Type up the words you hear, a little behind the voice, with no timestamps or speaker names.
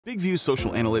BIGVU's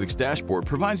Social Analytics Dashboard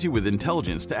provides you with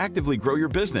intelligence to actively grow your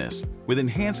business with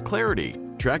enhanced clarity.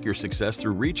 Track your success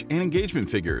through reach and engagement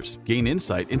figures. Gain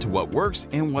insight into what works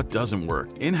and what doesn't work,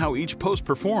 and how each post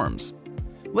performs.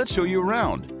 Let's show you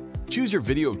around. Choose your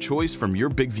video of choice from your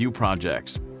BIGVU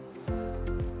projects.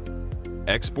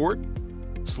 Export.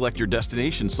 Select your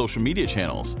destination social media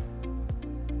channels.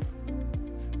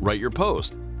 Write your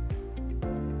post.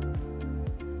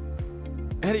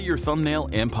 Edit your thumbnail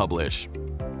and publish.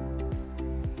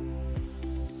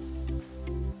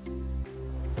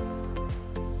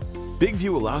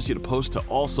 BIGVU allows you to post to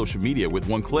all social media with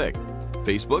one click.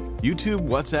 Facebook, YouTube,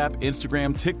 WhatsApp,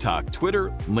 Instagram, TikTok, Twitter,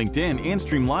 LinkedIn, and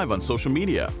stream live on social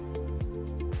media.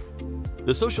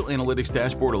 The Social Analytics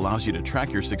Dashboard allows you to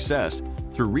track your success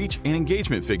through reach and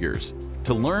engagement figures.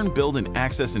 To learn, build, and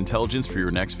access intelligence for your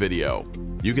next video,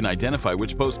 you can identify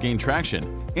which posts gain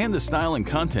traction and the style and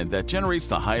content that generates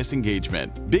the highest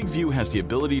engagement. BIGVU has the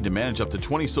ability to manage up to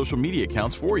 20 social media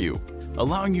accounts for you,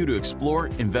 allowing you to explore,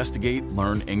 investigate,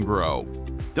 learn, and grow.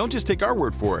 Don't just take our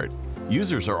word for it.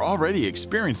 Users are already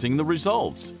experiencing the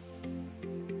results.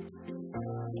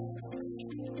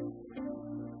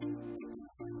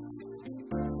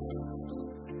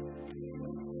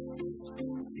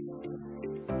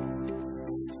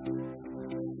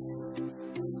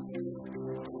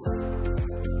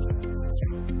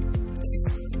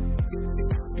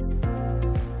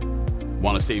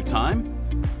 Want to save time?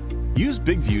 Use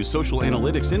BIGVU's Social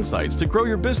Analytics Insights to grow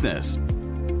your business.